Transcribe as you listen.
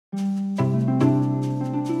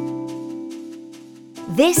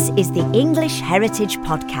This is the English Heritage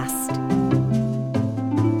Podcast.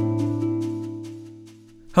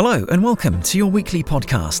 Hello and welcome to your weekly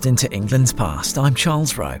podcast into England's past. I'm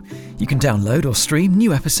Charles Rowe. You can download or stream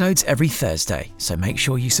new episodes every Thursday, so make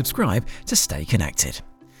sure you subscribe to stay connected.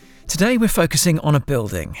 Today we're focusing on a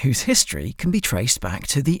building whose history can be traced back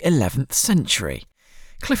to the 11th century.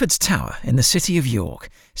 Clifford's Tower in the city of York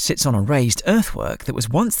sits on a raised earthwork that was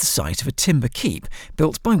once the site of a timber keep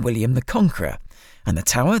built by William the Conqueror, and the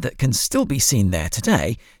tower that can still be seen there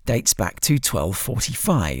today dates back to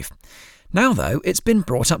 1245. Now, though, it's been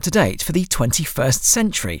brought up to date for the 21st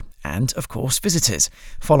century and, of course, visitors,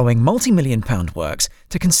 following multi-million-pound works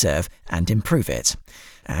to conserve and improve it.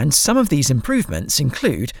 And some of these improvements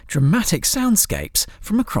include dramatic soundscapes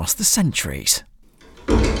from across the centuries.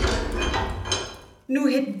 Nu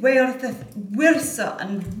het weerteth wirse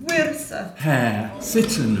and wirse. Här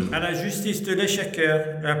sitter nu. À la justice de l'échec,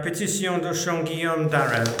 la pétition de Jean-Guillaume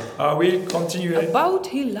Darrell. We continue. About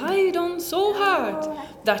he lied on so hard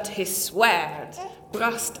that his sword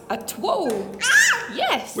brast a twoo.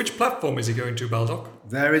 Yes. Which platform is he going to, Baldock?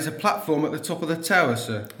 There is a platform at the top of the tower,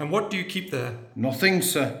 sir. And what do you keep there? Nothing,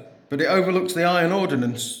 sir, but it overlooks the Iron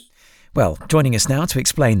Ordnance. Well, joining us now to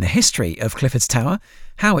explain the history of Clifford's Tower,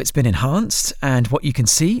 how it's been enhanced, and what you can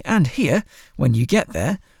see and hear when you get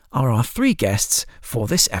there, are our three guests for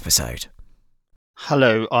this episode.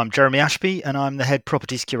 Hello, I'm Jeremy Ashby and I'm the Head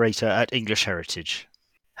Properties Curator at English Heritage.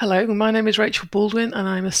 Hello, my name is Rachel Baldwin and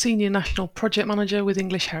I'm a Senior National Project Manager with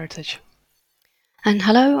English Heritage. And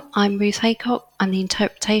hello, I'm Ruth Haycock. I'm the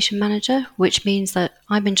Interpretation Manager, which means that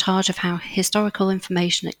I'm in charge of how historical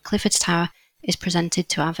information at Clifford's Tower is presented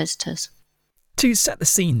to our visitors. To set the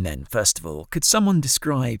scene then, first of all, could someone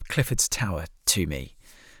describe Clifford's Tower to me?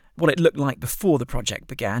 What it looked like before the project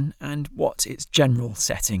began and what its general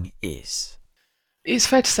setting is? It's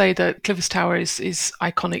fair to say that Clifford's Tower is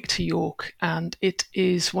iconic to York, and it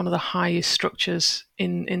is one of the highest structures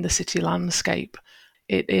in the city landscape.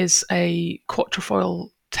 It is a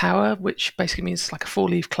quatrefoil tower, which basically means like a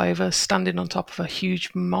four-leaf clover, standing on top of a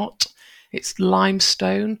huge motte. It's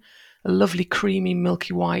limestone, a lovely creamy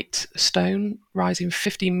milky white stone rising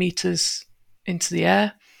 15 metres into the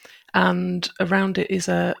air, and around it is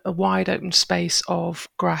a wide open space of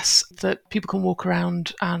grass that people can walk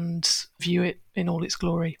around and view it in all its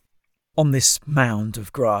glory. On this mound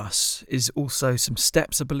of grass is also some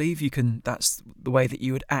steps, I believe. That's the way that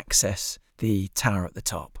you would access the tower at the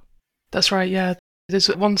top. That's right, yeah. There's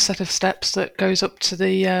one set of steps that goes up to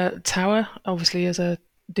the tower. Obviously, as a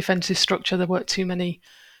defensive structure, there weren't too many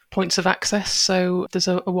points of access, so there's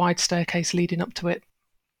a wide staircase leading up to it.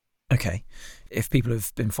 Okay. If people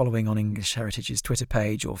have been following on English Heritage's Twitter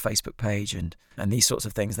page or Facebook page and these sorts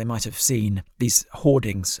of things, they might have seen these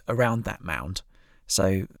hoardings around that mound.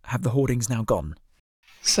 So have the hoardings now gone?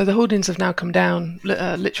 So the hoardings have now come down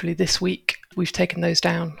literally this week. We've taken those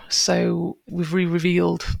down. So we've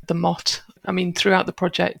re-revealed the motte. I mean, throughout the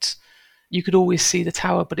project, you could always see the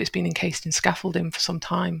tower, but it's been encased in scaffolding for some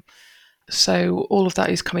time. So all of that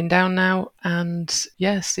is coming down now, and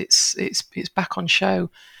yes, it's back on show.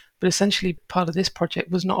 But essentially, part of this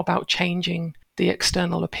project was not about changing the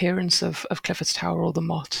external appearance of Clifford's Tower or the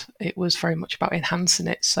motte. It was very much about enhancing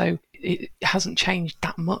it. So it hasn't changed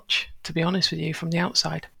that much, to be honest with you, from the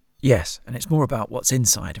outside. Yes, and it's more about what's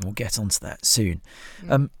inside, and we'll get onto that soon.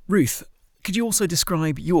 Ruth, could you also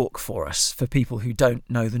describe York for us, for people who don't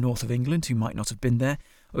know the north of England, who might not have been there,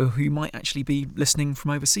 or who might actually be listening from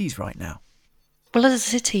overseas right now? Well, as a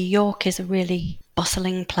city, York is a really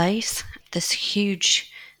bustling place. There's huge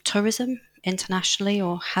tourism internationally,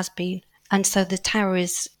 or has been. And so the tower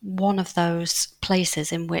is one of those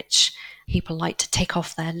places in which people like to tick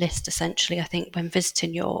off their list, essentially, I think, when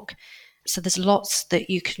visiting York. So there's lots that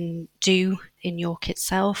you can do in York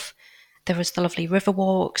itself. There is the lovely river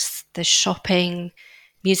walks, there's shopping,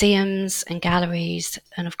 museums and galleries,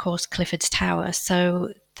 and of course Clifford's Tower.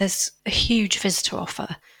 So there's a huge visitor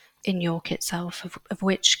offer in York itself, of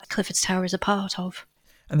which Clifford's Tower is a part of.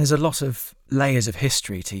 And there's a lot of layers of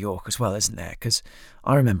history to York as well, isn't there? Because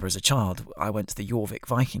I remember as a child, I went to the Jorvik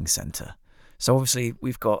Viking Centre. So obviously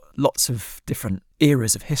we've got lots of different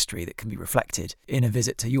eras of history that can be reflected in a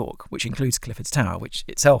visit to York, which includes Clifford's Tower, which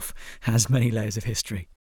itself has many layers of history.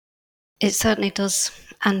 It certainly does.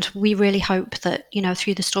 And we really hope that,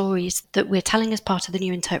 through the stories that we're telling as part of the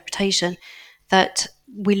new interpretation, that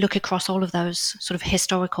we look across all of those sort of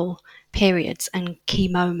historical periods and key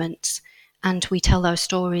moments, and we tell those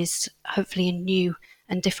stories hopefully in new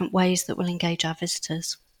and different ways that will engage our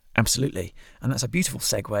visitors. Absolutely. And that's a beautiful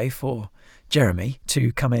segue for Jeremy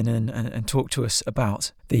to come in and talk to us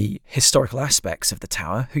about the historical aspects of the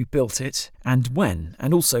tower, who built it and when,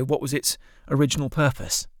 and also what was its original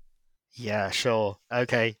purpose. Yeah, sure.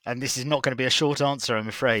 Okay. And this is not going to be a short answer, I'm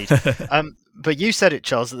afraid. But you said it,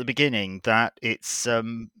 Charles, at the beginning that it's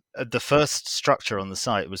the first structure on the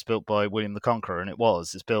site was built by William the Conqueror, and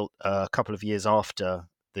it's built a couple of years after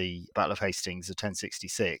the Battle of Hastings of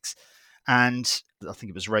 1066. And I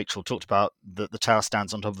think it was Rachel talked about that the tower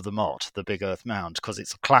stands on top of the motte, the big earth mound, because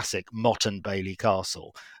it's a classic Motte and Bailey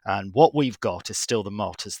castle. And what we've got is still the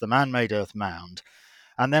motte, it's the man-made earth mound.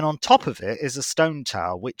 And then on top of it is a stone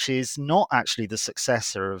tower, which is not actually the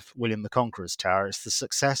successor of William the Conqueror's tower. It's the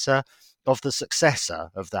successor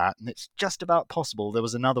of that. And it's just about possible there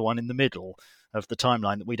was another one in the middle of the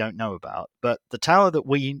timeline that we don't know about. But the tower that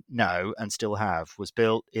we know and still have was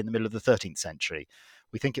built in the middle of the 13th century.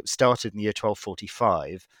 We think it started in the year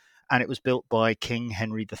 1245, and it was built by King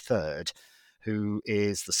Henry III, who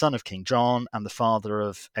is the son of King John and the father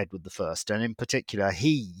of Edward I. And in particular,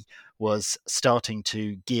 he was starting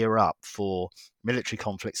to gear up for military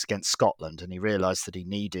conflicts against Scotland, and he realised that he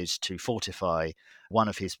needed to fortify one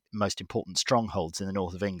of his most important strongholds in the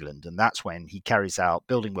north of England. And that's when he carries out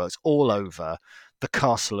building works all over the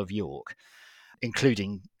Castle of York,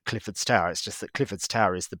 including Clifford's Tower. It's just that Clifford's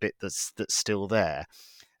Tower is the bit that's still there.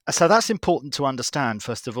 So that's important to understand,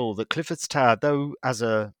 first of all, that Clifford's Tower, though as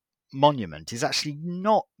a monument, is actually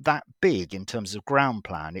not that big in terms of ground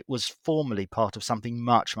plan. It was formerly part of something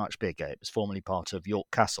much, much bigger. It was formerly part of York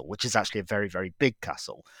Castle, which is actually a very, very big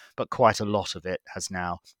castle, but quite a lot of it has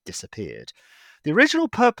now disappeared. The original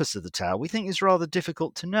purpose of the tower, we think, is rather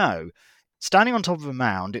difficult to know. Standing on top of a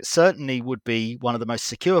mound, it certainly would be one of the most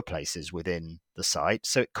secure places within the site.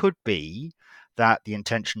 So it could be that the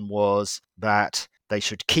intention was that they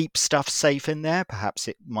should keep stuff safe in there. Perhaps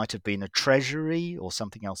it might have been a treasury or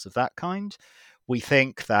something else of that kind. We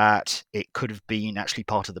think that it could have been actually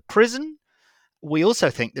part of the prison. We also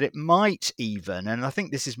think that it might even, and I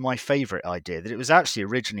think this is my favourite idea, that it was actually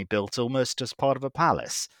originally built almost as part of a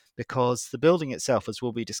palace, because the building itself, as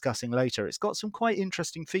we'll be discussing later, it's got some quite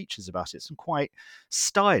interesting features about it, some quite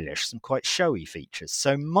stylish, some quite showy features.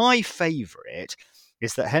 So my favourite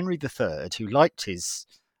is that Henry III, who liked his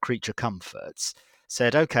creature comforts,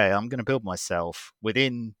 said, okay, I'm going to build myself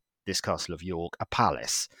within this Castle of York a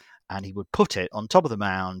palace, and he would put it on top of the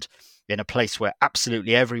mound in a place where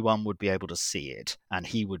absolutely everyone would be able to see it, and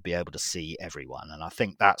he would be able to see everyone. And I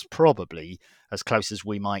think that's probably as close as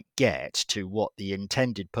we might get to what the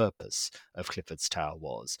intended purpose of Clifford's Tower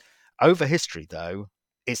was. Over history, though,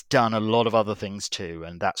 it's done a lot of other things too,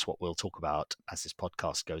 and that's what we'll talk about as this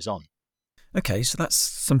podcast goes on. Okay, so that's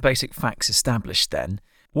some basic facts established then.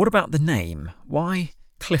 What about the name? Why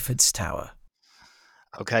Clifford's Tower?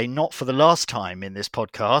 Okay, not for the last time in this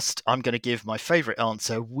podcast, I'm going to give my favourite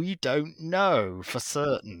answer. We don't know for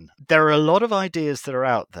certain. There are a lot of ideas that are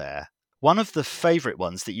out there. One of the favourite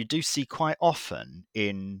ones that you do see quite often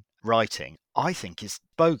in writing, I think, is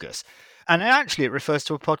bogus. And actually, it refers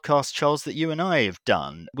to a podcast, Charles, that you and I have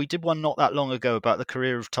done. We did one not that long ago about the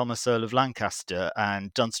career of Thomas, Earl of Lancaster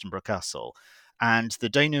and Dunstanburgh Castle. And the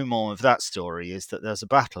denouement of that story is that there's a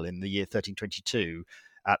battle in the year 1322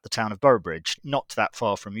 at the town of Boroughbridge, not that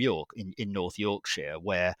far from York, in North Yorkshire,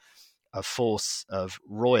 where a force of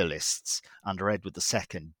royalists under Edward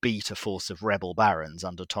II beat a force of rebel barons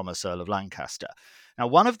under Thomas, Earl of Lancaster. Now,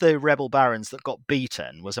 one of the rebel barons that got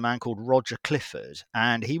beaten was a man called Roger Clifford,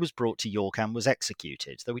 and he was brought to York and was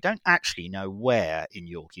executed, though we don't actually know where in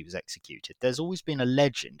York he was executed. There's always been a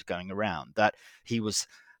legend going around that he was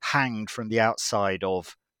hanged from the outside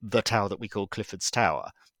of the tower that we call Clifford's Tower,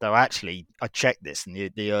 though actually I checked this and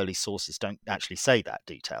the early sources don't actually say that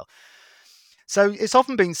detail. So it's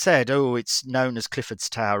often been said, oh, it's known as Clifford's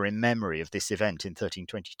Tower in memory of this event in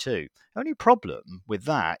 1322. The only problem with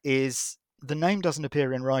that is the name doesn't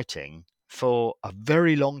appear in writing for a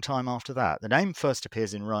very long time after that. The name first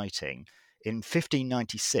appears in writing in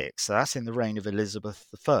 1596, so that's in the reign of Elizabeth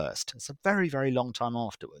I. It's a very, very long time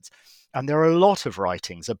afterwards. And there are a lot of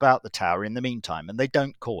writings about the tower in the meantime, and they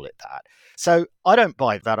don't call it that. So I don't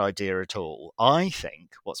buy that idea at all. I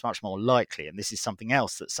think what's much more likely, and this is something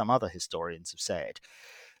else that some other historians have said,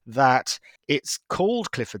 that it's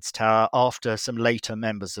called Clifford's Tower after some later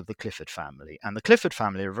members of the Clifford family. And the Clifford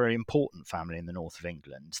family are a very important family in the north of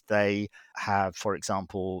England. They have, for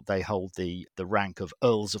example, they hold the rank of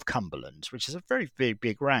Earls of Cumberland, which is a very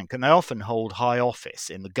big rank. And they often hold high office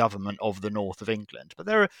in the government of the north of England. But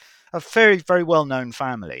they're a very, very well-known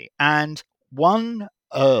family. And one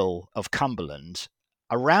Earl of Cumberland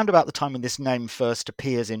around about the time when this name first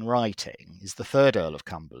appears in writing, is the third Earl of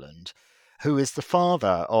Cumberland, who is the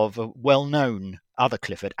father of a well-known other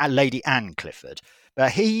Clifford, Lady Anne Clifford.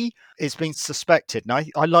 But he is being suspected,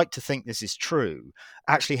 and I like to think this is true,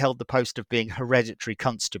 actually held the post of being hereditary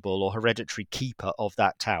constable or hereditary keeper of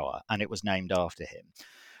that tower, and it was named after him.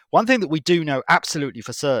 One thing that we do know absolutely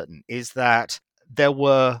for certain is that there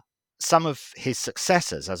were some of his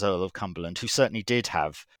successors as Earl of Cumberland who certainly did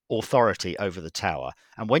have authority over the tower.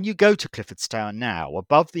 And when you go to Clifford's Tower now,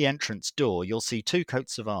 above the entrance door, you'll see two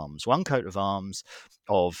coats of arms. One coat of arms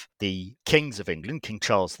of the kings of England, King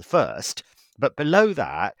Charles I, but below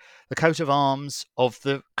that, the coat of arms of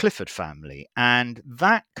the Clifford family. And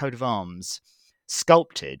that coat of arms,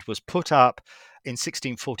 sculpted, was put up in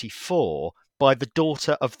 1644 by the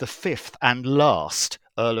daughter of the fifth and last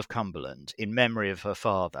Earl of Cumberland in memory of her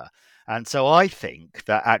father. And so I think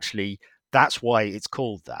that actually that's why it's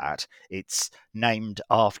called that. It's named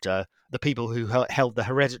after the people who held the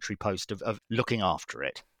hereditary post of looking after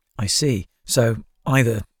it. I see. So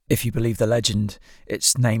either, if you believe the legend,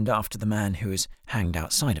 it's named after the man who was hanged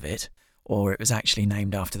outside of it, or it was actually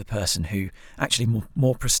named after the person who actually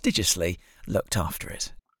more prestigiously looked after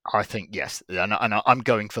it. I think yes, and I'm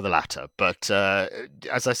going for the latter. But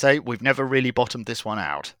as I say, we've never really bottomed this one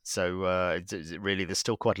out. So really, there's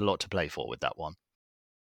still quite a lot to play for with that one.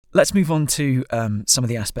 Let's move on to some of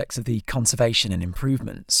the aspects of the conservation and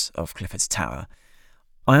improvements of Clifford's Tower.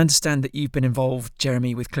 I understand that you've been involved,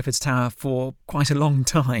 Jeremy, with Clifford's Tower for quite a long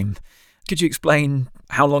time. Could you explain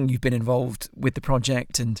how long you've been involved with the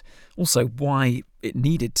project and also why it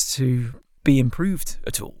needed to be improved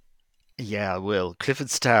at all? Yeah, I will.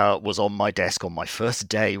 Clifford's Tower was on my desk on my first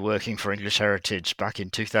day working for English Heritage back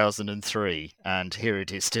in 2003, and here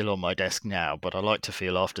it is still on my desk now, but I like to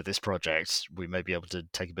feel after this project we may be able to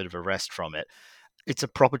take a bit of a rest from it. It's a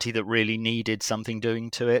property that really needed something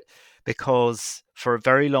doing to it, because for a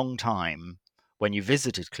very long time, when you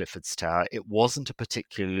visited Clifford's Tower, it wasn't a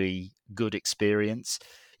particularly good experience.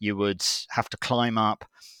 You would have to climb up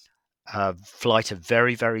a flight of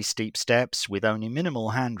very, very steep steps with only minimal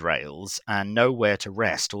handrails and nowhere to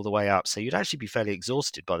rest all the way up. So you'd actually be fairly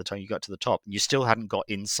exhausted by the time you got to the top, and you still hadn't got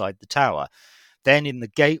inside the tower. Then in the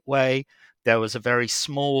gateway, there was a very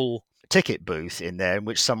small ticket booth in there in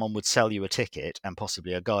which someone would sell you a ticket and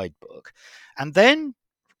possibly a guidebook. And then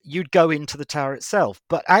you'd go into the tower itself.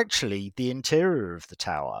 But actually, the interior of the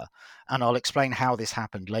tower, and I'll explain how this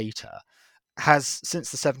happened later, has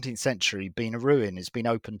since the 17th century been a ruin. It's been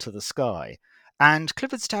open to the sky. And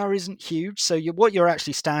Clifford's Tower isn't huge, so what you're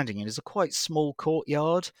actually standing in is a quite small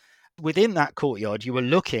courtyard. Within that courtyard, you were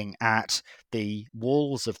looking at the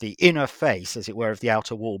walls of the inner face, as it were, of the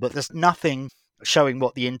outer wall, but there's nothing showing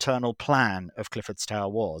what the internal plan of Clifford's Tower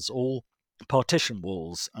was. All partition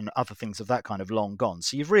walls and other things of that kind of long gone.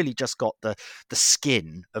 So you've really just got the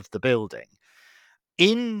skin of the building.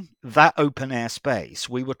 In that open air space,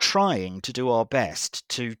 we were trying to do our best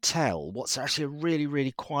to tell what's actually a really,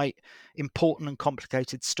 really quite important and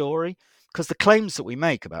complicated story. Because the claims that we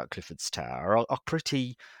make about Clifford's Tower are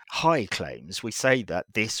pretty high claims. We say that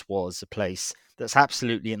this was a place that's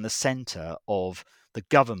absolutely in the centre of the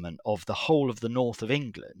government of the whole of the north of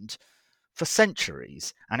England for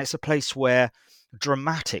centuries. And it's a place where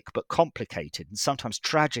dramatic but complicated and sometimes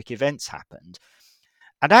tragic events happened.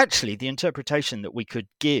 And actually, the interpretation that we could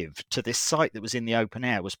give to this site that was in the open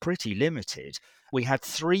air was pretty limited. We had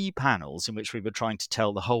 3 panels in which we were trying to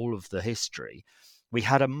tell the whole of the history. We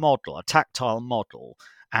had a model, a tactile model,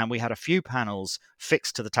 and we had a few panels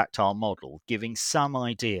fixed to the tactile model, giving some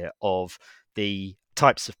idea of the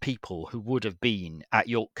types of people who would have been at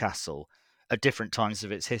York Castle at different times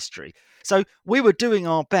of its history. So we were doing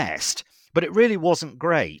our best, but it really wasn't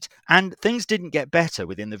great. And things didn't get better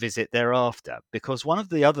within the visit thereafter, because one of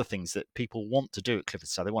the other things that people want to do at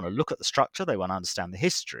Clifford's Tower, they want to look at the structure, they want to understand the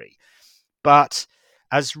history. But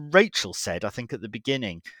as Rachel said, I think at the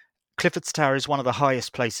beginning, Clifford's Tower is one of the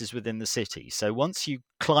highest places within the city. So once you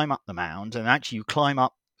climb up the mound, and actually you climb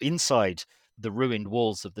up inside the ruined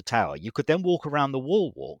walls of the tower, you could then walk around the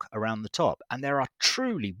wall walk around the top. And there are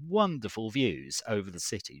truly wonderful views over the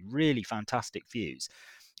city, really fantastic views.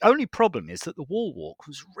 Only problem is that the wall walk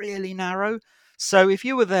was really narrow. So if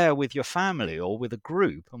you were there with your family or with a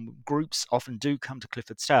group, and groups often do come to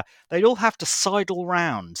Clifford's Tower, they'd all have to sidle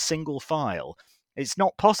round single file. It's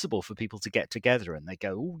not possible for people to get together and they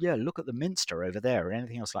go, oh yeah, look at the Minster over there or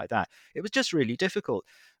anything else like that. It was just really difficult.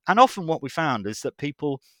 And often what we found is that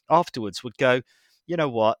people afterwards would go, you know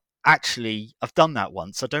what, actually, I've done that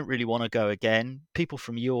once. I don't really want to go again. People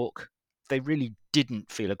from York, they really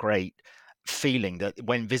didn't feel a great feeling that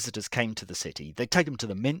when visitors came to the city, they'd take them to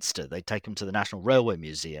the Minster, they'd take them to the National Railway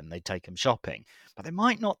Museum, they'd take them shopping, but they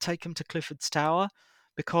might not take them to Clifford's Tower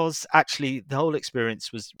because actually the whole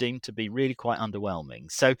experience was deemed to be really quite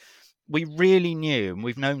underwhelming. So we really knew, and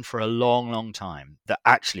we've known for a long, long time, that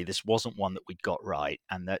actually this wasn't one that we'd got right,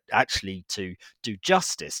 and that actually to do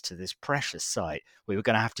justice to this precious site, we were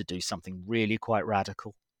going to have to do something really quite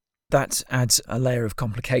radical. That adds a layer of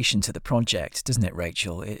complication to the project, doesn't it,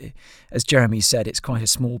 Rachel? As Jeremy said, it's quite a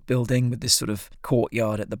small building with this sort of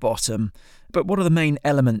courtyard at the bottom. But what are the main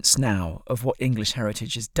elements now of what English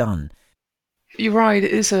Heritage has done? You're right,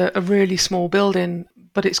 it is a really small building,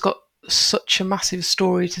 but it's got such a massive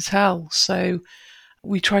story to tell. So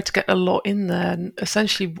we tried to get a lot in there. And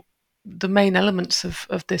essentially, the main elements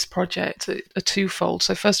of this project are twofold.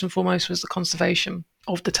 So first and foremost was the conservation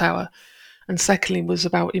of the tower. And secondly was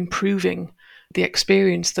about improving the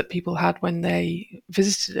experience that people had when they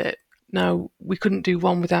visited it. Now, we couldn't do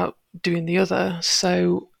one without doing the other.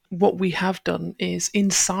 So what we have done is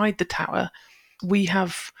inside the tower, we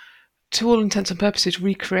have, to all intents and purposes,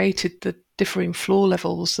 recreated the differing floor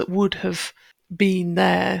levels that would have been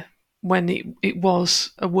there when it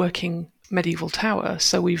was a working medieval tower.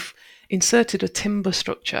 So we've inserted a timber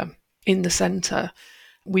structure in the centre.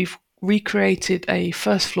 We've recreated a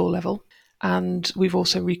first floor level, and we've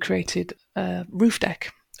also recreated a roof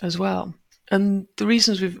deck as well. And the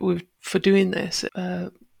reasons we've for doing this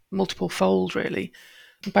are multiple fold, really.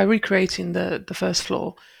 By recreating the first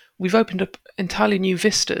floor, we've opened up entirely new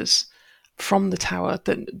vistas from the tower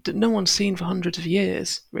that no one's seen for hundreds of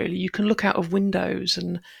years, really. You can look out of windows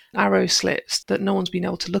and arrow slits that no one's been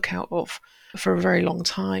able to look out of for a very long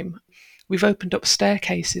time. We've opened up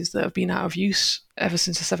staircases that have been out of use ever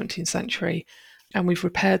since the 17th century, and we've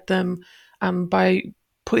repaired them. And by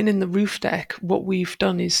putting in the roof deck, what we've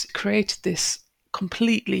done is created this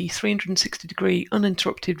completely 360-degree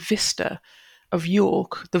uninterrupted vista of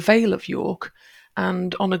York, the Vale of York.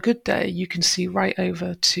 And on a good day, you can see right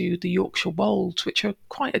over to the Yorkshire Wolds, which are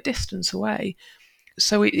quite a distance away.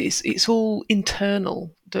 So it's all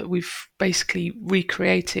internal, that we've basically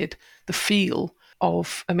recreated the feel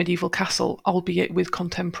of a medieval castle, albeit with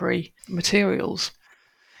contemporary materials.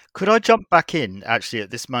 Could I jump back in actually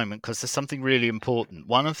at this moment, because there's something really important.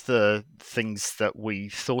 One of the things that we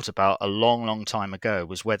thought about a long, long time ago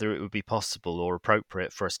was whether it would be possible or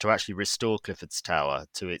appropriate for us to actually restore Clifford's Tower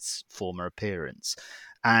to its former appearance.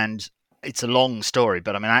 And it's a long story,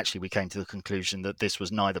 but I mean, actually we came to the conclusion that this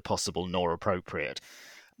was neither possible nor appropriate,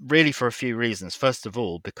 really for a few reasons. First of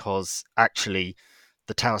all, because actually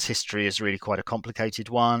the tower's history is really quite a complicated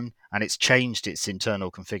one, and it's changed its internal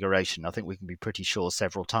configuration. I think we can be pretty sure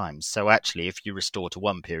several times. So actually, if you restore to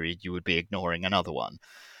one period, you would be ignoring another one.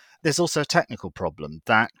 There's also a technical problem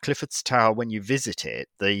that Clifford's Tower, when you visit it,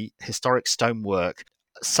 the historic stonework,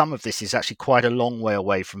 some of this is actually quite a long way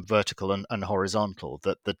away from vertical and horizontal,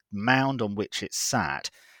 that the mound on which it sat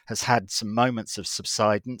has had some moments of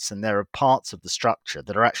subsidence, and there are parts of the structure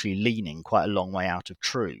that are actually leaning quite a long way out of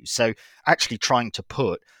true. So actually trying to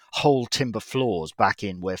put whole timber floors back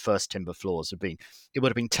in where first timber floors have been, it would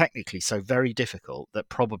have been technically so very difficult that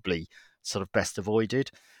probably sort of best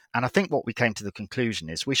avoided. And I think what we came to the conclusion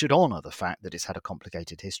is we should honour the fact that it's had a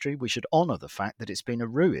complicated history. We should honour the fact that it's been a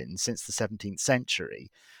ruin since the 17th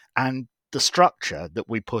century. And the structure that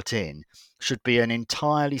we put in should be an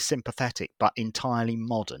entirely sympathetic but entirely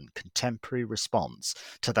modern, contemporary response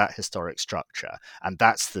to that historic structure. And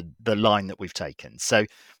that's the line that we've taken. So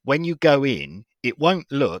when you go in, it won't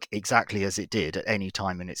look exactly as it did at any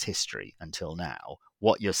time in its history until now.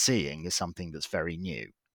 What you're seeing is something that's very new.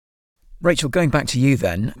 Rachel, going back to you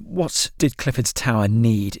then, what did Clifford's Tower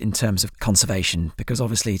need in terms of conservation? Because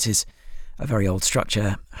obviously it is a very old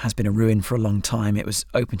structure, has been a ruin for a long time. It was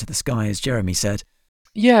open to the sky, as Jeremy said.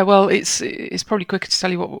 Yeah, well, it's probably quicker to tell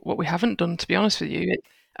you what we haven't done, to be honest with you.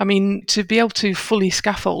 I mean, to be able to fully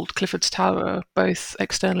scaffold Clifford's Tower, both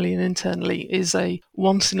externally and internally, is a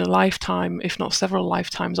once-in-a-lifetime, if not several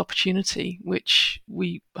lifetimes, opportunity, which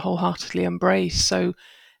we wholeheartedly embrace. So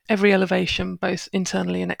every elevation, both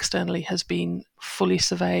internally and externally, has been fully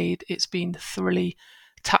surveyed. It's been thoroughly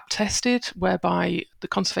tap tested, whereby the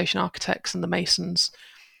conservation architects and the masons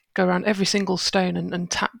go around every single stone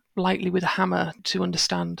and tap lightly with a hammer to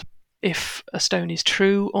understand if a stone is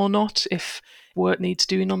true or not, if work needs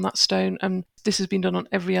doing on that stone. And this has been done on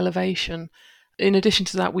every elevation. In addition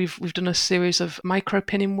to that, we've done a series of micro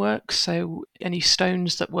pinning work. So any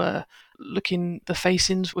stones that were looking, the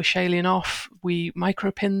facings were shaling off, we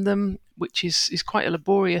micro pinned them, which is quite a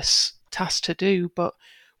laborious task to do, but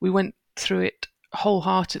we went through it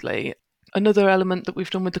wholeheartedly. Another element that we've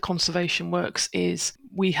done with the conservation works is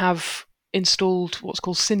we have installed what's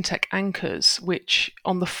called Syntec anchors, which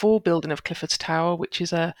on the forebuilding of Clifford's Tower, which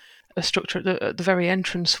is a structure at the very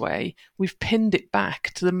entranceway, we've pinned it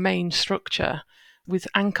back to the main structure with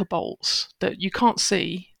anchor bolts that you can't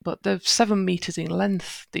see, but they're 7 meters in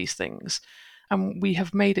length, these things. And we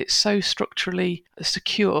have made it so structurally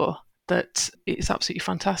secure that it's absolutely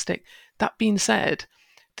fantastic. That being said,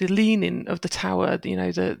 the leaning of the tower,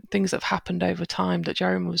 the things that have happened over time that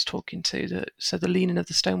Jeremy was talking to, so the leaning of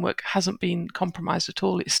the stonework hasn't been compromised at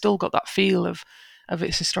all. It's still got that feel of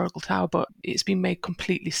its historical tower, but it's been made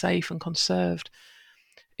completely safe and conserved.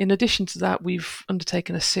 In addition to that, we've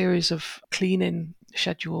undertaken a series of cleaning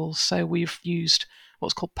schedules. So we've used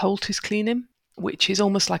what's called poultice cleaning, which is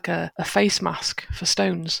almost like a face mask for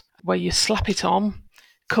stones, where you slap it on,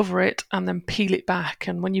 cover it, and then peel it back.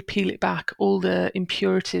 And when you peel it back, all the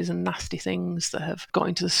impurities and nasty things that have got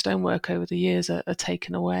into the stonework over the years are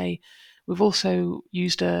taken away. We've also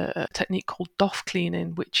used a technique called doff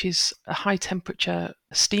cleaning, which is a high temperature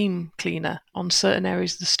steam cleaner on certain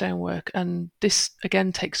areas of the stonework. And this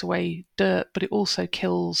again takes away dirt, but it also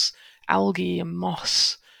kills algae and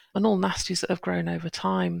moss and all nasties that have grown over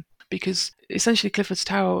time. Because essentially Clifford's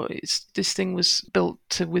Tower, this thing was built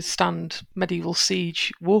to withstand medieval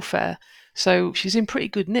siege warfare. So she's in pretty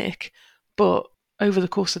good nick, but over the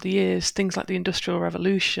course of the years, things like the Industrial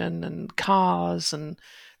Revolution and cars, and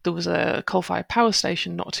there was a coal-fired power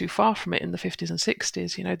station not too far from it in the 50s and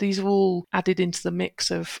 60s. These have all added into the mix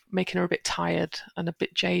of making her a bit tired and a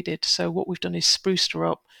bit jaded. So what we've done is spruced her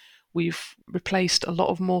up. We've replaced a lot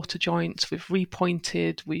of mortar joints, we've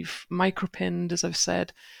repointed, we've micropinned, as I've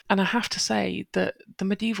said. And I have to say that the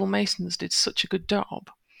medieval masons did such a good job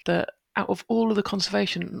that out of all of the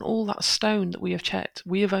conservation and all that stone that we have checked,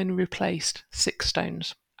 we have only replaced 6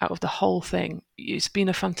 stones out of the whole thing. It's been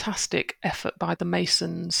a fantastic effort by the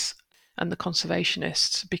masons and the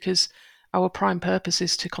conservationists, because our prime purpose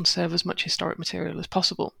is to conserve as much historic material as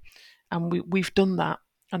possible. And we've done that.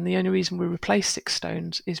 And the only reason we replaced 6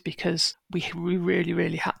 stones is because we really,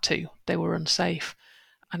 really had to. They were unsafe.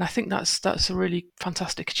 And I think that's a really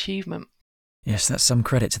fantastic achievement. Yes, that's some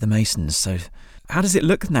credit to the masons. So how does it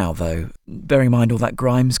look now, though, bearing in mind all that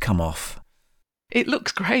grime's come off? It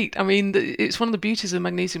looks great. I mean, it's one of the beauties of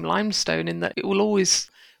magnesium limestone in that it will always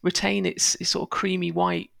retain its sort of creamy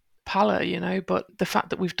white pallor, but the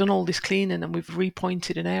fact that we've done all this cleaning and we've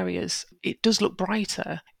repointed in areas, it does look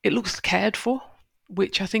brighter. It looks cared for,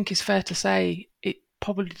 which I think is fair to say it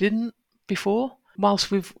probably didn't before.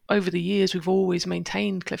 Whilst over the years, we've always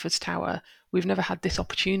maintained Clifford's Tower, we've never had this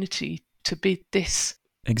opportunity to be this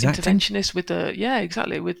interventionist with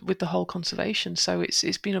the whole conservation. So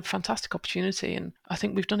it's been a fantastic opportunity, and I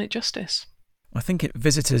think we've done it justice. I think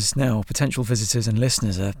visitors now, potential visitors and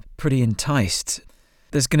listeners, are pretty enticed.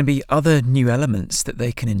 There's going to be other new elements that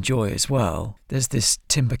they can enjoy as well. There's this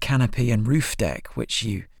timber canopy and roof deck, which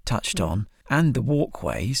you touched on, and the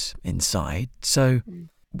walkways inside. So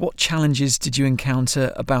what challenges did you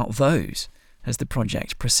encounter about those as the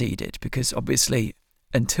project proceeded? Because obviously,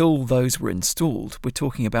 until those were installed, we're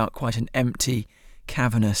talking about quite an empty,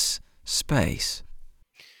 cavernous space.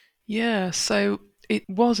 Yeah, so it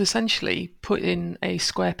was essentially putting a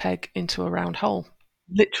square peg into a round hole,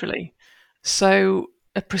 literally. So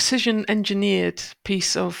a precision engineered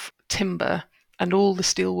piece of timber and all the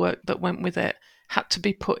steelwork that went with it had to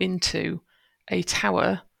be put into a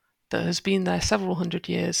tower that has been there several hundred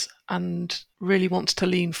years and really wants to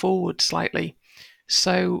lean forward slightly.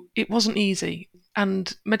 So it wasn't easy.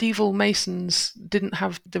 And medieval masons didn't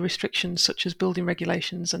have the restrictions such as building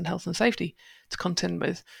regulations and health and safety to contend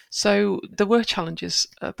with. So there were challenges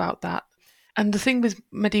about that. And the thing with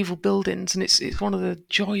medieval buildings, and it's one of the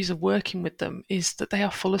joys of working with them, is that they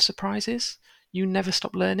are full of surprises. You never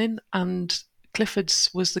stop learning. And Clifford's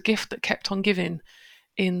was the gift that kept on giving,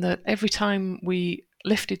 in that every time we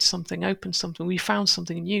lifted something, opened something, we found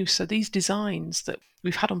something new. So these designs that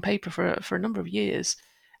we've had on paper for a number of years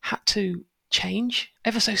had to change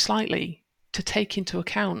ever so slightly to take into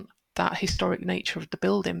account that historic nature of the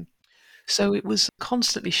building. So it was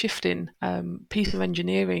constantly shifting piece of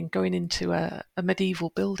engineering going into a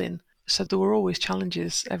medieval building. So there were always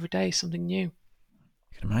challenges every day, something new.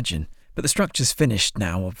 I can imagine. But the structure's finished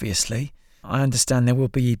now, obviously. I understand there will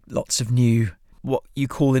be lots of new, what you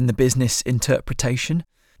call in the business, interpretation,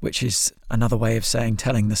 which is another way of saying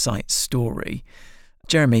telling the site's story.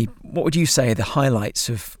 Jeremy, what would you say are the highlights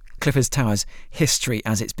of Clifford's Tower's history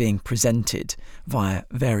as it's being presented via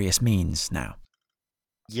various means now?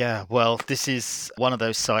 Yeah, well, this is one of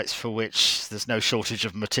those sites for which there's no shortage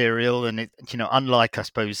of material, and unlike, I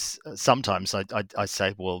suppose, sometimes I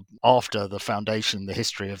say, well, after the foundation, the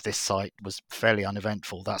history of this site was fairly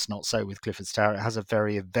uneventful. That's not so with Clifford's Tower. It has a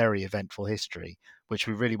very, very eventful history, which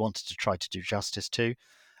we really wanted to try to do justice to.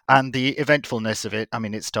 And the eventfulness of it, I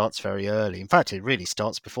mean, it starts very early. In fact, it really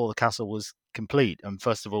starts before the castle was complete. And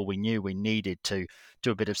first of all, we knew we needed to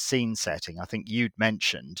do a bit of scene setting. I think you'd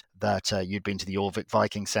mentioned that you'd been to the Jorvik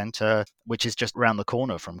Viking Centre, which is just around the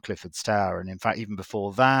corner from Clifford's Tower. And in fact, even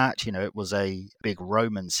before that, it was a big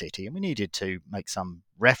Roman city, and we needed to make some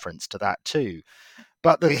reference to that too.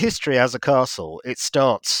 But the history as a castle, it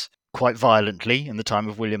starts quite violently in the time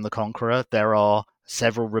of William the Conqueror. There are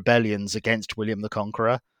several rebellions against William the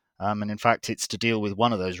Conqueror. And in fact, it's to deal with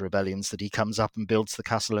one of those rebellions that he comes up and builds the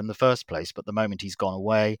castle in the first place. But the moment he's gone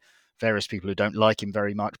away, various people who don't like him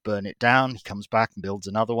very much burn it down. He comes back and builds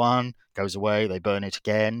another one, goes away, they burn it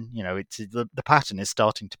again. It's the pattern is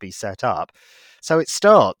starting to be set up. So it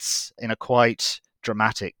starts in a quite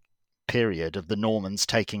dramatic period of the Normans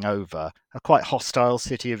taking over a quite hostile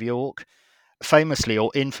city of York. Famously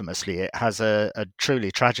or infamously, it has a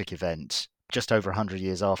truly tragic event just over 100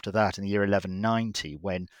 years after that, in the year 1190,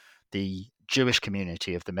 when the Jewish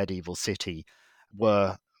community of the medieval city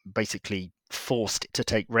were basically forced to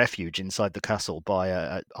take refuge inside the castle by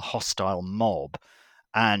a hostile mob.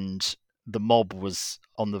 And the mob was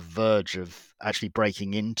on the verge of actually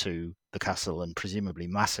breaking into the castle and presumably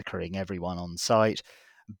massacring everyone on site.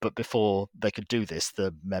 But before they could do this,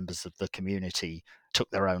 the members of the community took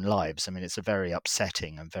their own lives. I mean, it's a very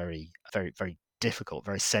upsetting and very, very, very difficult,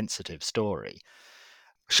 very sensitive story.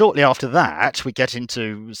 Shortly after that, we get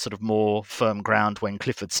into sort of more firm ground when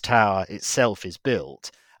Clifford's Tower itself is built.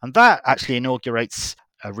 And that actually inaugurates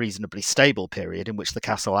a reasonably stable period in which the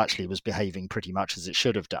castle actually was behaving pretty much as it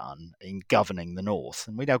should have done in governing the north.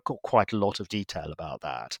 And we know quite a lot of detail about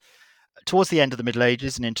that. Towards the end of the Middle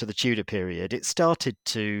Ages and into the Tudor period, it started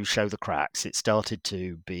to show the cracks. It started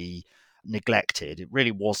to be neglected. It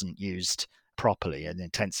really wasn't used properly and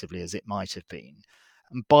intensively as it might have been.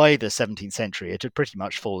 And by the 17th century, it had pretty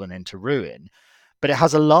much fallen into ruin. But it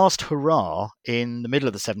has a last hurrah in the middle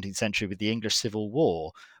of the 17th century with the English Civil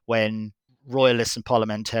War, when royalists and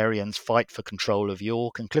parliamentarians fight for control of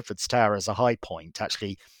York, and Clifford's Tower as a high point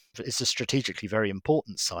actually it's a strategically very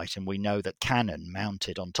important site, and we know that cannon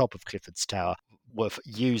mounted on top of Clifford's Tower were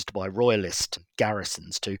used by royalist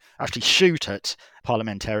garrisons to actually shoot at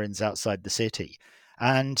parliamentarians outside the city.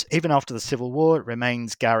 And even after the Civil War, it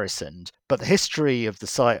remains garrisoned. But the history of the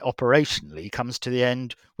site operationally comes to the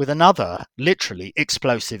end with another, literally,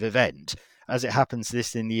 explosive event. As it happens,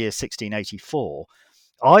 this in the year 1684,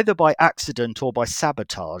 either by accident or by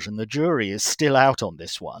sabotage, and the jury is still out on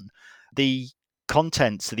this one. The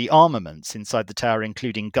contents, the armaments inside the tower,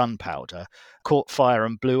 including gunpowder, caught fire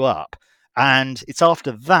and blew up. And it's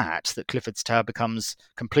after that that Clifford's Tower becomes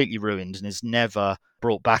completely ruined and is never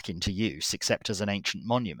brought back into use except as an ancient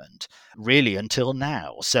monument, really until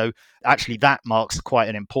now. So actually that marks quite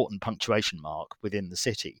an important punctuation mark within the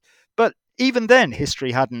city. But even then,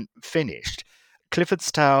 history hadn't finished. Clifford's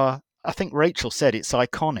Tower, I think Rachel said it's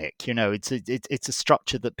iconic. It's a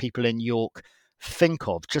structure that people in York think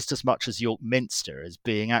of just as much as York Minster as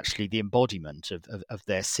being actually the embodiment of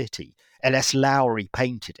their city. L.S. Lowry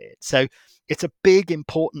painted it. So it's a big,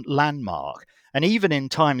 important landmark. And even in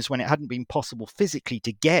times when it hadn't been possible physically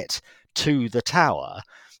to get to the tower,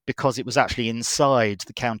 because it was actually inside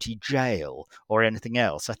the county jail or anything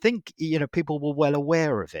else, I think people were well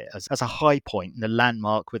aware of it as a high point and a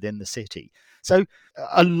landmark within the city. So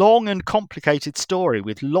a long and complicated story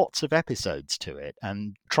with lots of episodes to it,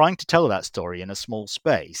 and trying to tell that story in a small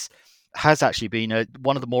space has actually been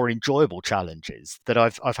one of the more enjoyable challenges that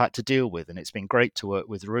I've had to deal with. And it's been great to work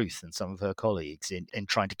with Ruth and some of her colleagues in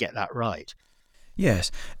trying to get that right.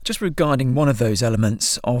 Yes, just regarding one of those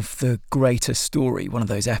elements of the greater story, one of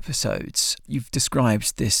those episodes, you've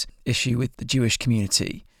described this issue with the Jewish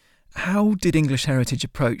community. How did English Heritage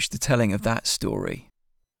approach the telling of that story?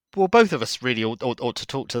 Well, both of us really ought to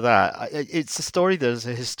talk to that. It's a story that, as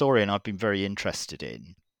a historian, I've been very interested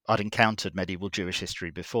in. I'd encountered medieval Jewish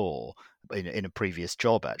history before in a previous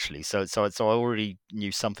job, actually, so I already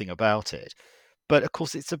knew something about it. But of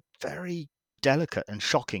course, it's a very delicate and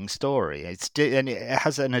shocking story. And it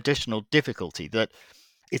has an additional difficulty that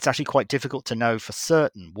it's actually quite difficult to know for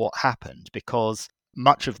certain what happened, because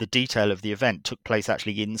much of the detail of the event took place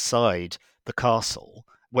actually inside the castle,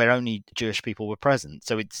 where only Jewish people were present.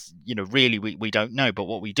 So it's, really we don't know. But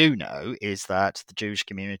what we do know is that the Jewish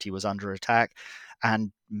community was under attack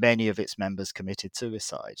and many of its members committed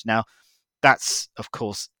suicide. Now, that's, of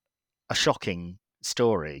course, a shocking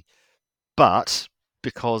story, but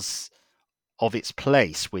because of its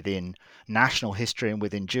place within national history and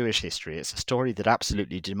within Jewish history, it's a story that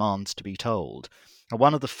absolutely demands to be told. And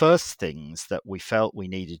one of the first things that we felt we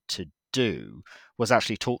needed to do was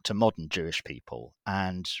actually talk to modern Jewish people.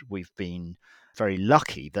 And we've been very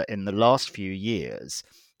lucky that in the last few years,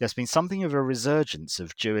 there's been something of a resurgence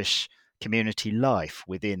of Jewish community life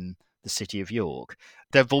within the city of York.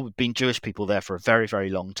 There have been Jewish people there for a very, very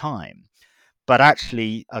long time, but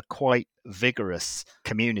actually a quite vigorous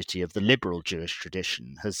community of the liberal Jewish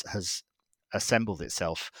tradition has assembled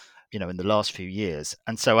itself, in the last few years.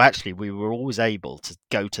 And so actually we were always able to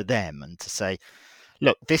go to them and to say,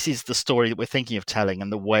 look, this is the story that we're thinking of telling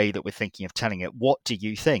and the way that we're thinking of telling it. What do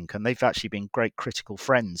you think? And they've actually been great critical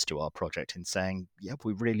friends to our project in saying, yeah,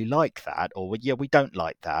 we really like that, or yeah, we don't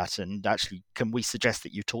like that. And actually, can we suggest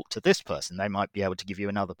that you talk to this person? They might be able to give you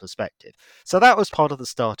another perspective. So that was part of the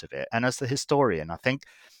start of it. And as the historian, I think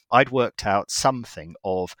I'd worked out something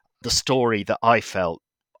of the story that I felt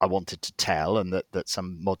I wanted to tell and that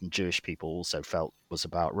some modern Jewish people also felt was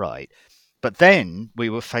about right. But then we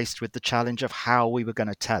were faced with the challenge of how we were going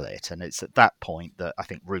to tell it. And it's at that point that I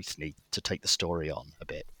think Ruth needs to take the story on a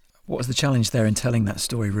bit. What was the challenge there in telling that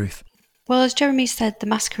story, Ruth? Well, as Jeremy said, the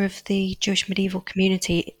massacre of the Jewish medieval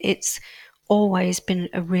community, it's always been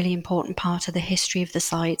a really important part of the history of the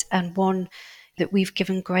site, and one that we've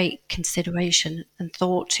given great consideration and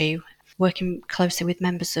thought to, working closely with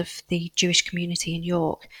members of the Jewish community in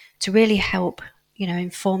York to really help,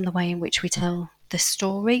 inform the way in which we tell the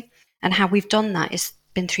story. And how we've done that has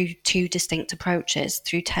been through two distinct approaches,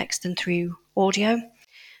 through text and through audio.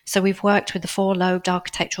 So we've worked with the four-lobed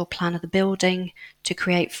architectural plan of the building to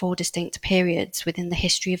create four distinct periods within the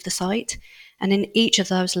history of the site. And in each of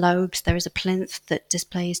those lobes, there is a plinth that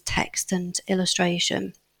displays text and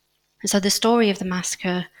illustration. And so the story of the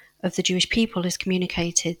massacre of the Jewish people is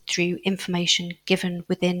communicated through information given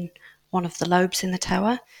within one of the lobes in the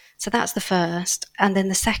tower. So that's the first. And then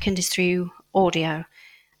the second is through audio.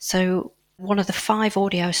 So one of the 5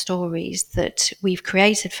 audio stories that we've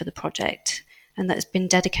created for the project and that has been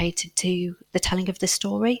dedicated to the telling of this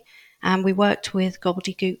story. And we worked with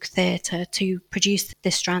Gobbledygook Theatre to produce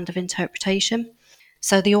this strand of interpretation.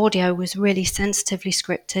 So the audio was really sensitively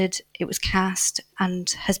scripted, it was cast and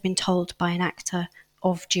has been told by an actor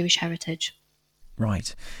of Jewish heritage.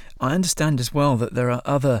 Right. I understand as well that there are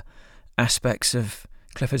other aspects of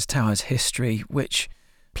Clifford's Tower's history which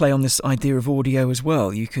play on this idea of audio as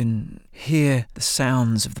well. You can hear the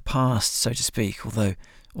sounds of the past, so to speak,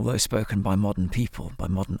 although spoken by modern people, by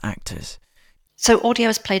modern actors. So audio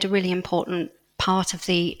has played a really important part of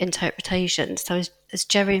the interpretation. So as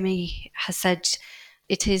Jeremy has said,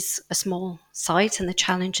 it is a small site, and the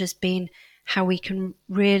challenge has been how we can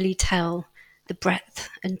really tell the breadth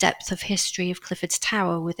and depth of history of Clifford's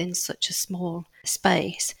Tower within such a small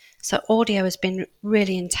space. So audio has been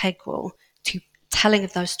really integral to telling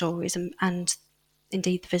of those stories and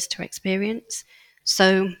indeed the visitor experience.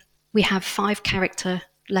 So we have 5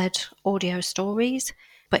 character-led audio stories,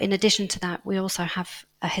 but in addition to that, we also have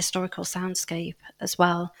a historical soundscape as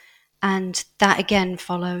well. And that again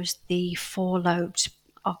follows the 4-lobed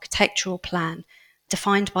architectural plan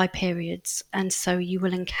defined by periods. And so you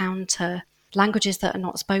will encounter languages that are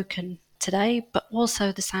not spoken today, but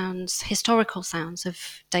also the sounds, historical sounds of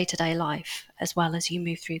day-to-day life as well as you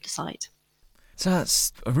move through the site. So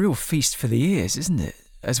that's a real feast for the ears, isn't it?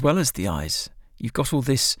 As well as the eyes. You've got all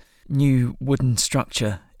this new wooden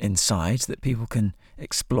structure inside that people can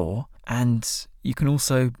explore, and you can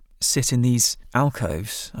also sit in these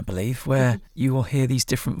alcoves, I believe, where you will hear these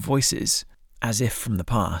different voices, as if from the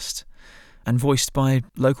past, and voiced by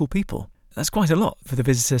local people. That's quite a lot for the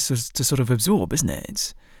visitors to sort of absorb, isn't it?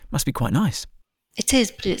 It must be quite nice. It is,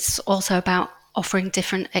 but it's also about offering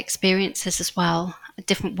different experiences as well,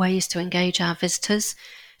 different ways to engage our visitors.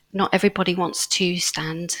 Not everybody wants to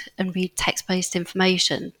stand and read text-based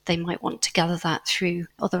information. They might want to gather that through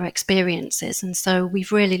other experiences. And so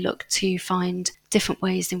we've really looked to find different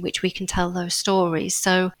ways in which we can tell those stories.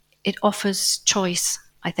 So it offers choice,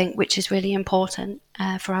 I think, which is really important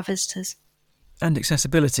for our visitors. And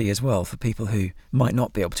accessibility as well for people who might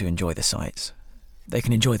not be able to enjoy the sights. They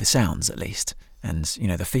can enjoy the sounds at least, and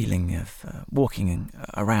the feeling of walking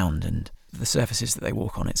around and the surfaces that they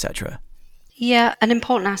walk on, etc. Yeah, an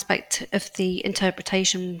important aspect of the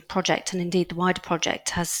interpretation project and indeed the wider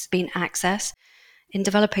project has been access. In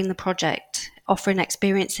developing the project, offering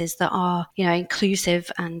experiences that are,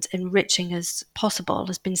 inclusive and enriching as possible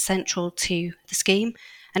has been central to the scheme.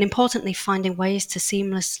 And importantly, finding ways to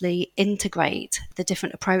seamlessly integrate the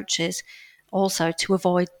different approaches also to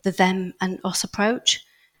avoid the them and us approach.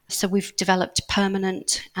 So we've developed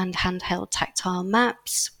permanent and handheld tactile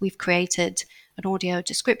maps. We've created an audio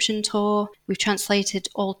description tour. We've translated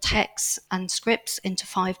all texts and scripts into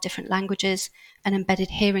 5 different languages and embedded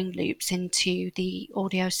hearing loops into the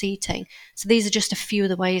audio seating. So these are just a few of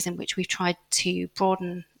the ways in which we've tried to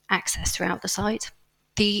broaden access throughout the site.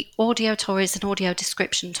 The audio tour is an audio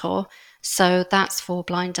description tour, so that's for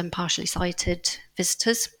blind and partially sighted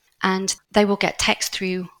visitors. And they will get text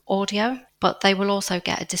through audio, but they will also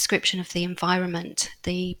get a description of the environment,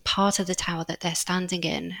 the part of the tower that they're standing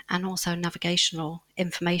in, and also navigational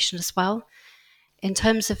information as well. In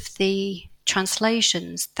terms of the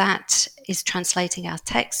translations, that is translating our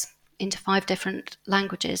text into 5 different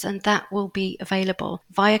languages, and that will be available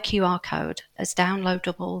via QR code as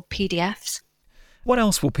downloadable PDFs. What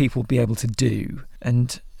else will people be able to do,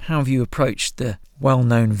 and how have you approached the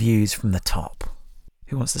well-known views from the top?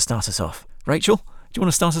 Who wants to start us off? Rachel, do you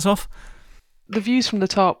want to start us off? The views from the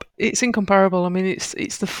top, it's incomparable. I mean,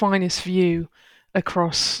 it's the finest view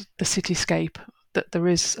across the cityscape that there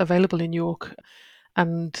is available in York.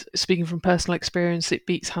 And speaking from personal experience, it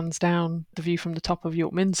beats hands down the view from the top of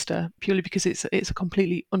York Minster, purely because it's a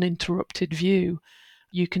completely uninterrupted view.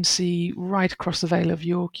 You can see right across the Vale of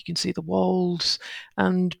York, you can see the Wolds,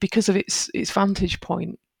 and because of its vantage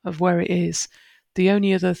point of where it is, the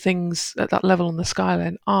only other things at that level on the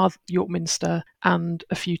skyline are York Minster and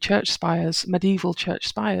a few church spires, medieval church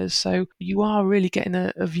spires. So you are really getting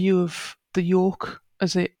a view of the York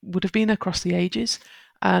as it would have been across the ages,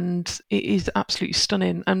 and it is absolutely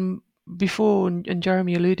stunning. And before, and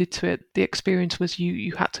Jeremy alluded to it, the experience was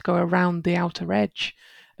you had to go around the outer edge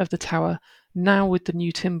of the tower. Now with the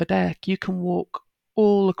new timber deck, you can walk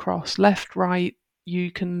all across, left, right.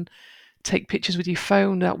 You can take pictures with your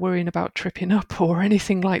phone without worrying about tripping up or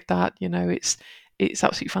anything like that. You know, it's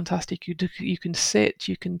absolutely fantastic. You can sit,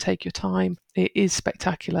 you can take your time. It is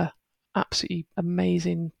spectacular, absolutely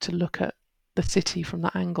amazing to look at the city from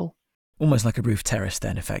that angle. Almost like a roof terrace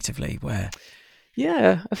then, effectively, where...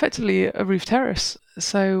 Yeah, effectively a roof terrace.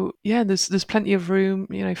 So yeah, there's plenty of room,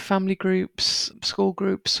 you know, family groups, school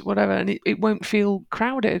groups, whatever, and it won't feel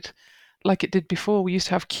crowded like it did before. We used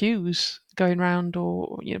to have queues going round,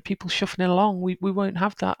 or you know, people shuffling along. We won't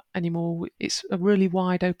have that anymore. It's a really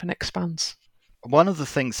wide open expanse. One of the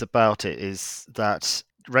things about it is that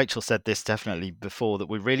Rachel said this definitely before, that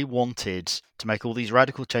we really wanted to make all these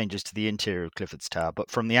radical changes to the interior of Clifford's Tower,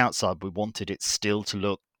 but from the outside we wanted it still to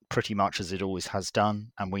look pretty much as it always has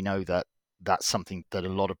done, and we know that that's something that a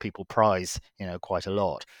lot of people prize, you know, quite a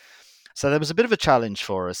lot. So there was a bit of a challenge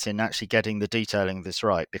for us in actually getting the detailing of this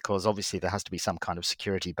right, because obviously there has to be some kind of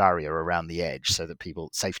security barrier around the edge, so that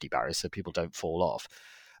safety barrier, so people don't fall off.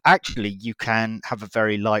 Actually, you can have a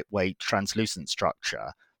very lightweight translucent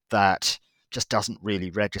structure that just doesn't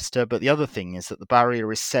really register. But the other thing is that the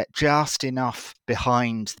barrier is set just enough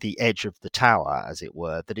behind the edge of the tower, as it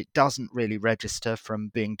were, that it doesn't really register from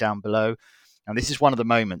being down below. And this is one of the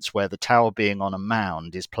moments where the tower being on a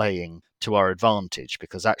mound is playing to our advantage,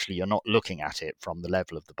 because actually you're not looking at it from the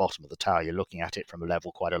level of the bottom of the tower. You're looking at it from a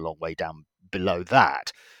level quite a long way down below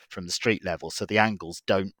that, from the street level. So the angles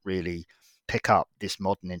don't really pick up this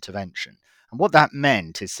modern intervention. And what that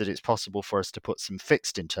meant is that it's possible for us to put some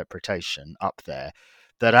fixed interpretation up there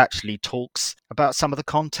that actually talks about some of the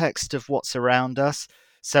context of what's around us.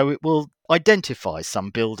 So it will identify some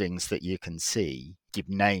buildings that you can see, give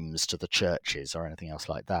names to the churches or anything else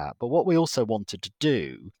like that. But what we also wanted to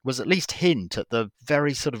do was at least hint at the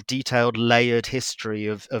very sort of detailed, layered history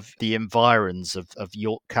of the environs of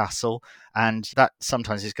York Castle. And that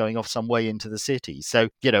sometimes is going off some way into the city. So,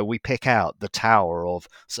 you know, we pick out the tower of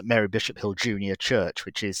St Mary Bishop Hill Junior Church,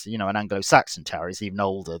 which is, you know, an Anglo-Saxon tower. It's even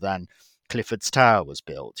older than Clifford's Tower was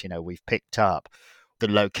built. You know, we've picked up the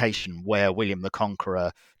location where William the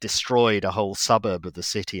Conqueror destroyed a whole suburb of the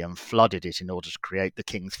city and flooded it in order to create the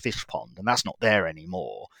King's Fish Pond. And that's not there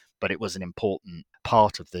anymore, but it was an important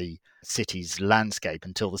part of the city's landscape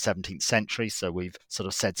until the 17th century. So we've sort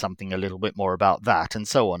of said something a little bit more about that, and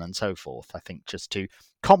so on and so forth. I think just to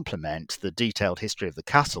complement the detailed history of the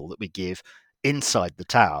castle that we give inside the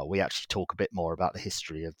tower, we actually talk a bit more about the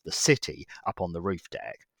history of the city up on the roof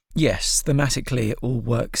deck. Yes, thematically it all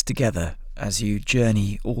works together as you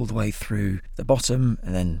journey all the way through the bottom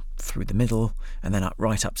and then through the middle and then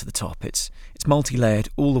right up to the top. It's multi-layered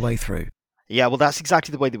all the way through. Yeah, well, that's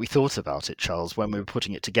exactly the way that we thought about it, Charles. When we were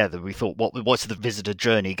putting it together, we thought, what's the visitor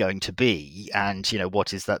journey going to be? And, you know,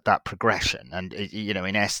 what is that progression? And, you know,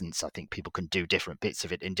 in essence, I think people can do different bits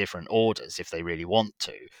of it in different orders if they really want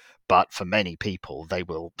to. But for many people, they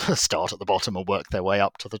will start at the bottom and work their way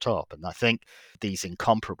up to the top. And I think these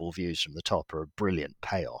incomparable views from the top are a brilliant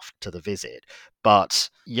payoff to the visit. But,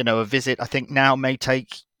 a visit I think now may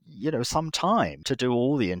take some time to do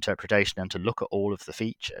all the interpretation and to look at all of the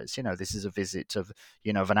features. This is a visit of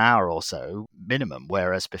an hour or so minimum,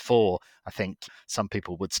 whereas before I think some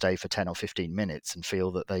people would stay for 10 or 15 minutes and feel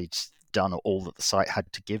that they'd done all that the site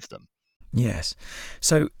had to give them. Yes.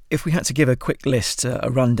 So if we had to give a quick list, a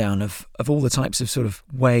rundown of all the types of sort of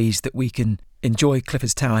ways that we can enjoy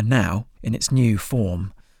Clifford's Tower now in its new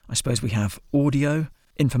form, I suppose we have audio,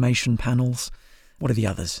 information panels. What are the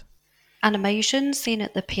others? Animation seen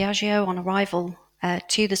at the Piaggio on arrival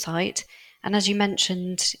to the site. And as you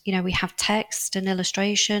mentioned, we have text and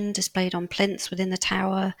illustration displayed on plinths within the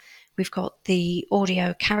tower. We've got the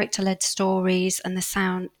audio character-led stories and the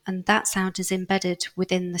sound, and that sound is embedded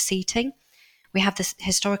within the seating. We have this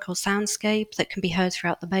historical soundscape that can be heard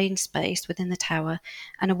throughout the main space within the tower,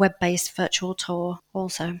 and a web-based virtual tour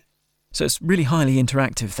also. So it's really highly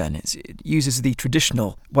interactive then. It uses the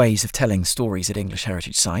traditional ways of telling stories at English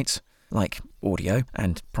heritage sites, like audio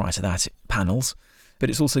and, prior to that, panels. But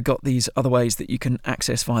it's also got these other ways that you can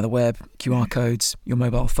access via the web, QR codes, your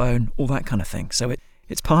mobile phone, all that kind of thing. So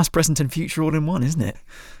it's past, present and future all in one, isn't it?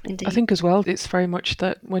 Indeed. I think as well, it's very much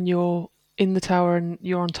that when you're in the tower and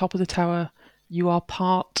you're on top of the tower, you are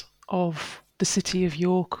part of the city of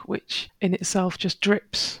York, which in itself just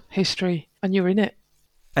drips history, and you're in it.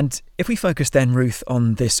 And if we focus then, Ruth,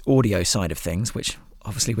 on this audio side of things, which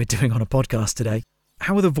obviously we're doing on a podcast today,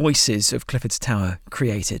 how are the voices of Clifford's Tower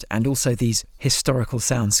created and also these historical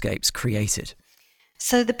soundscapes created?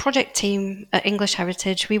 So the project team at English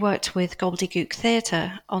Heritage, we worked with Gobbledygook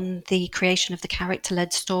Theatre on the creation of the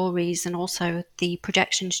character-led stories and also the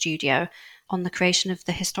projection studio on the creation of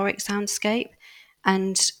the historic soundscape.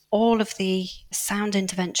 And all of the sound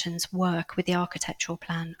interventions work with the architectural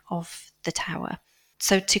plan of the tower.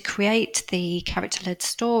 So to create the character-led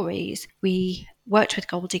stories, we worked with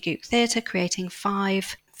Gobbledygook Theatre, creating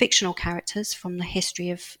 5 fictional characters from the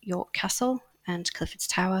history of York Castle and Clifford's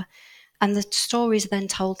Tower. And the stories are then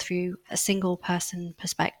told through a single person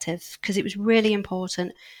perspective, because it was really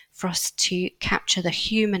important for us to capture the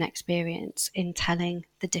human experience in telling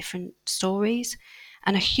the different stories.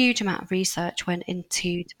 And a huge amount of research went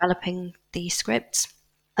into developing the scripts.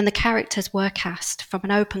 And the characters were cast from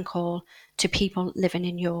an open call to people living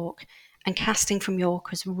in York. And casting from York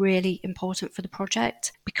was really important for the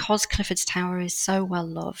project. Because Clifford's Tower is so well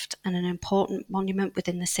loved and an important monument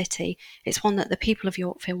within the city, it's one that the people of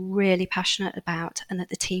York feel really passionate about and that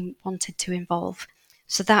the team wanted to involve.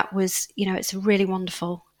 So that was, it's a really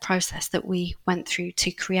wonderful process that we went through to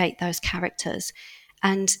create those characters.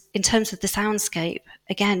 And in terms of the soundscape,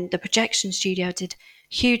 again, the projection studio did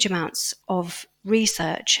huge amounts of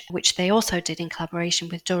research, which they also did in collaboration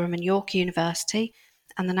with Durham and York University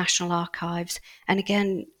and the National Archives. And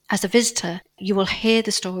again, as a visitor, you will hear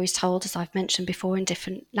the stories told, as I've mentioned before, in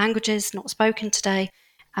different languages, not spoken today,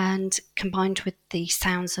 and combined with the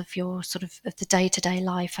sounds of your of the day-to-day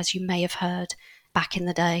life as you may have heard back in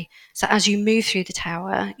the day. So as you move through the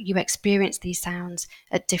tower, you experience these sounds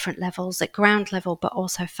at different levels, at ground level, but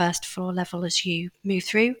also first floor level as you move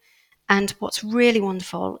through. And what's really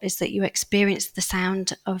wonderful is that you experience the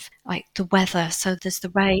sound of the weather. So there's the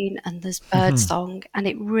rain and there's bird song, and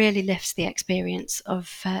it really lifts the experience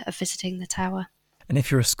of visiting the tower. And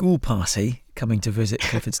if you're a school party coming to visit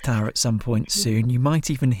Clifford's Tower at some point soon, you might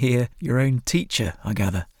even hear your own teacher, I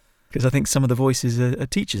gather. Because I think some of the voices are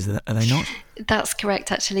teachers, are they not? That's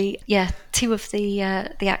correct, actually. Yeah, 2 of the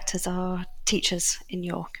actors are teachers in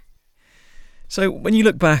York. So when you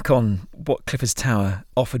look back on what Clifford's Tower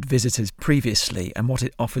offered visitors previously and what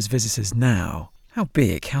it offers visitors now, how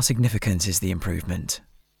big, how significant is the improvement?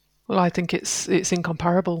 Well, I think it's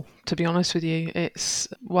incomparable, to be honest with you. It's,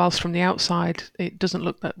 whilst from the outside it doesn't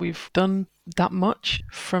look that we've done that much,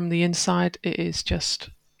 from the inside it is just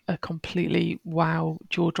a completely wow,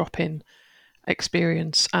 jaw-dropping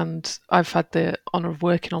experience. And I've had the honour of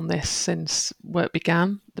working on this since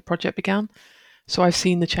the project began. So I've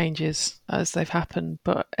seen the changes as they've happened,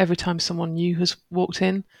 but every time someone new has walked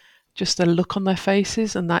in, just the look on their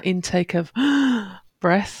faces and that intake of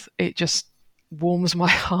breath, it just warms my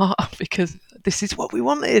heart, because this is what we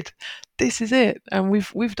wanted. This is it. And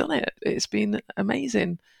we've done it. It's been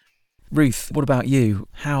amazing. Ruth, what about you?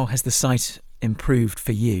 How has the site improved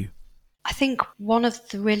for you? I think one of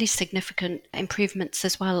the really significant improvements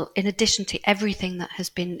as well, in addition to everything that has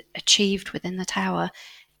been achieved within the tower,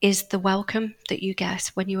 is the welcome that you get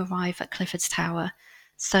when you arrive at Clifford's Tower.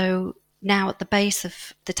 So now at the base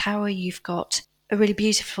of the tower, you've got a really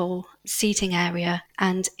beautiful seating area,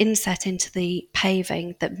 and inset into the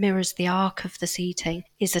paving that mirrors the arc of the seating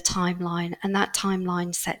is a timeline, and that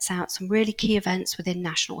timeline sets out some really key events within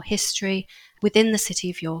national history, within the city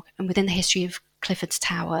of York, and within the history of Clifford's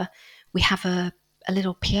Tower. We have a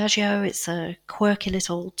little Piaggio. It's a quirky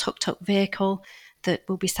little tuk-tuk vehicle that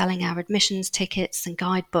will be selling our admissions tickets and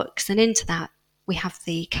guidebooks, and into that we have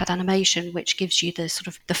the CAD animation, which gives you the sort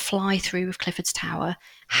of the fly-through of Clifford's Tower,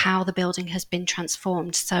 how the building has been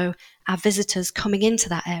transformed. So our visitors coming into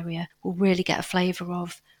that area will really get a flavour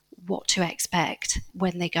of what to expect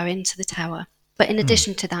when they go into the tower. But in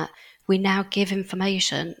addition to that, we now give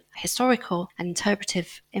information, historical and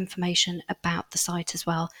interpretive information about the site as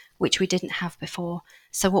well, which we didn't have before.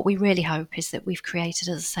 So what we really hope is that we've created,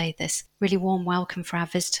 as I say, this really warm welcome for our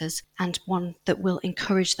visitors, and one that will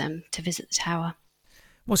encourage them to visit the tower.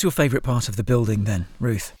 What's your favourite part of the building then,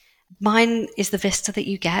 Ruth? Mine is the vista that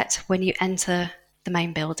you get when you enter the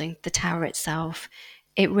main building, the tower itself.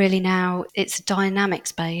 It's a dynamic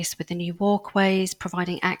space with the new walkways,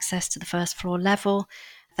 providing access to the first floor level.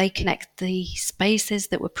 They connect the spaces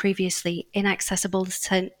that were previously inaccessible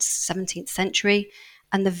since 17th century,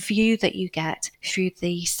 and the view that you get through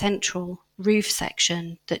the central roof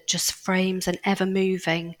section that just frames an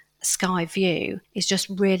ever-moving sky view is just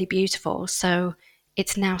really beautiful. So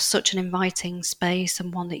it's now such an inviting space,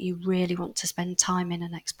 and one that you really want to spend time in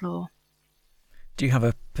and explore. Do you have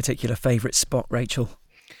a particular favourite spot, Rachel?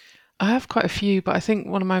 I have quite a few, but I think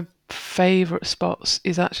one of my favourite spots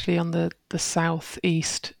is actually on the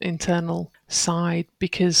southeast internal side,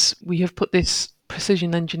 because we have put this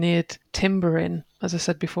precision engineered timber in. As I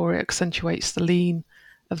said before, it accentuates the lean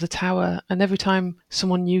of the tower, and every time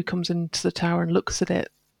someone new comes into the tower and looks at it,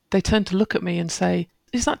 they turn to look at me and say,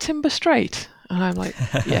 "Is that timber straight?" And I'm like,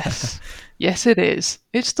 yes, it is.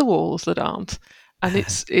 It's the walls that aren't. And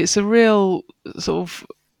it's a real sort of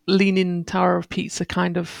leaning Tower of Pizza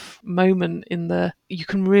kind of moment you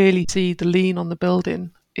can really see the lean on the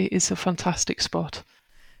building. It is a fantastic spot.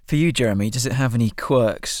 For you, Jeremy, does it have any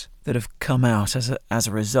quirks that have come out as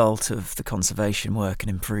a result of the conservation work and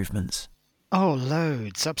improvements? Oh,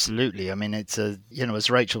 loads, absolutely. I mean, it's as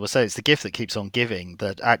Rachel was saying, it's the gift that keeps on giving,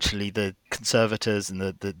 that actually the conservators and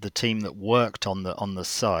the team that worked on the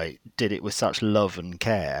site did it with such love and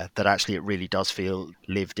care that actually it really does feel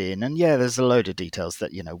lived in. And yeah, there's a load of details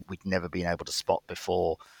that, we'd never been able to spot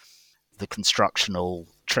before. The constructional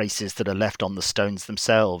traces that are left on the stones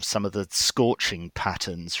themselves, some of the scorching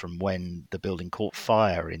patterns from when the building caught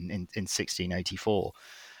fire in 1684.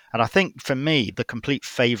 And I think for me, the complete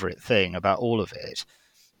favourite thing about all of it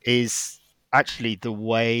is actually the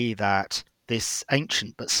way that this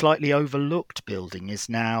ancient but slightly overlooked building is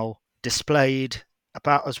now displayed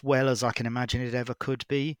about as well as I can imagine it ever could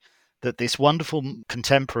be. That this wonderful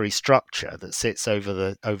contemporary structure that sits over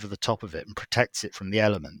the top of it and protects it from the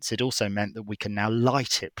elements, it also meant that we can now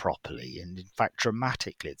light it properly and in fact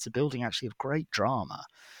dramatically. It's a building actually of great drama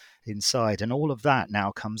inside, and all of that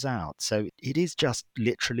now comes out. So it is just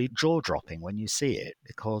literally jaw-dropping when you see it,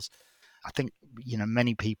 because I think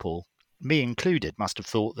many people, me included, must have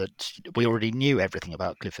thought that we already knew everything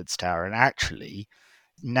about Clifford's Tower, and actually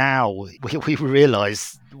now we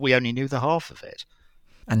realise we only knew the half of it.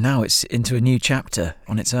 And now it's into a new chapter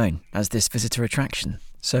on its own as this visitor attraction.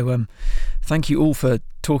 So thank you all for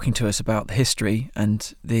talking to us about the history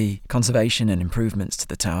and the conservation and improvements to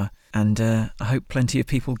the tower. And I hope plenty of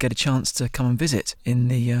people get a chance to come and visit in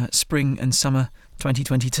the spring and summer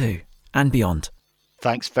 2022 and beyond.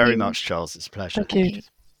 Thanks very much, Charles. It's a pleasure. Thank you.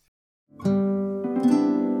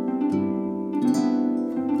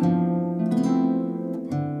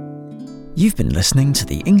 You've been listening to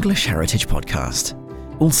the English Heritage Podcast.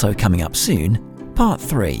 Also coming up soon, Part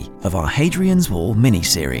 3 of our Hadrian's Wall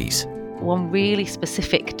mini-series. One really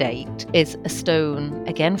specific date is a stone,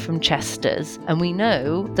 again from Chester's, and we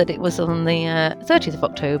know that it was on the 30th of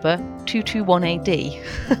October, 221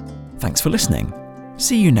 AD. Thanks for listening.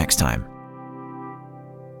 See you next time.